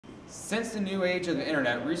Since the new age of the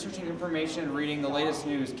internet, researching information and reading the latest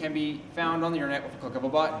news can be found on the internet with a click of a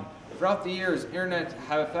button. Throughout the years, internet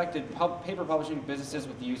have affected paper publishing businesses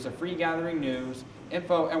with the use of free gathering news,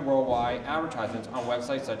 info, and worldwide advertisements on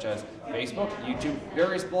websites such as Facebook, YouTube,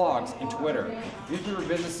 various blogs, and Twitter. Newspaper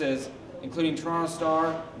businesses, including Toronto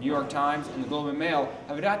Star, New York Times, and the Globe and Mail,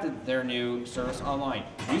 have adapted their new service online.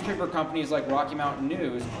 Newspaper companies like Rocky Mountain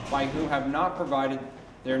News, by who have not provided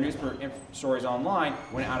their newspaper stories online,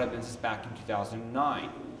 went out of business back in 2009.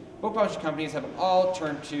 Book publishing companies have all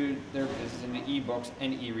turned to their business into e-books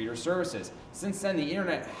and e-reader services. Since then, the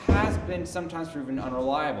internet has been sometimes proven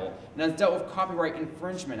unreliable and has dealt with copyright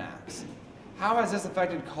infringement acts. How has this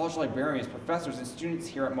affected college librarians, professors, and students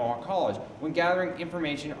here at Mohawk College when gathering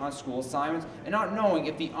information on school assignments and not knowing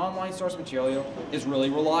if the online source material is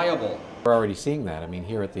really reliable? We're already seeing that. I mean,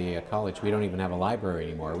 here at the college, we don't even have a library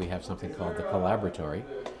anymore. We have something called the Collaboratory,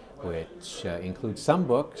 which includes some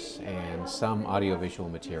books and some audiovisual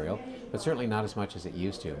material, but certainly not as much as it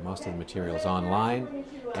used to. Most of the material is online,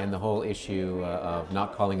 and the whole issue of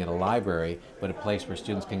not calling it a library, but a place where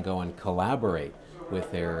students can go and collaborate with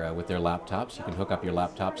their laptops. You can hook up your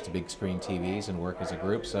laptops to big screen TVs and work as a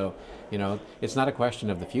group. So, you know, it's not a question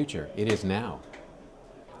of the future. It is now.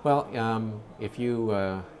 Well, if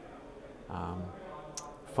you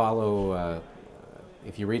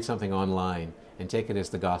if you read something online and take it as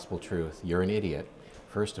the gospel truth, you're an idiot,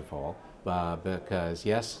 first of all, because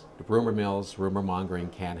yes, rumor mills, rumor mongering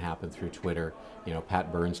can happen through Twitter. You know, Pat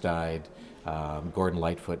Burns died, Gordon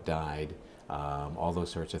Lightfoot died, all those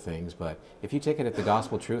sorts of things. But if you take it at the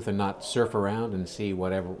gospel truth and not surf around and see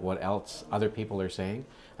what else other people are saying,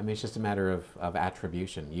 I mean, it's just a matter of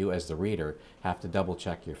attribution. You, as the reader, have to double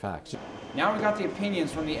check your facts. Now we got the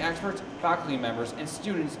opinions from the experts, faculty members, and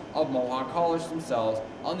students of Mohawk College themselves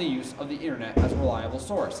on the use of the internet as a reliable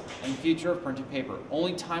source and the future of printed paper.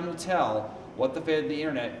 Only time will tell what the fate of the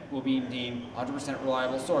internet will be deemed 100%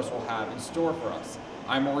 reliable source will have in store for us.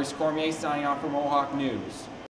 I'm Maurice Cormier, signing off for Mohawk News.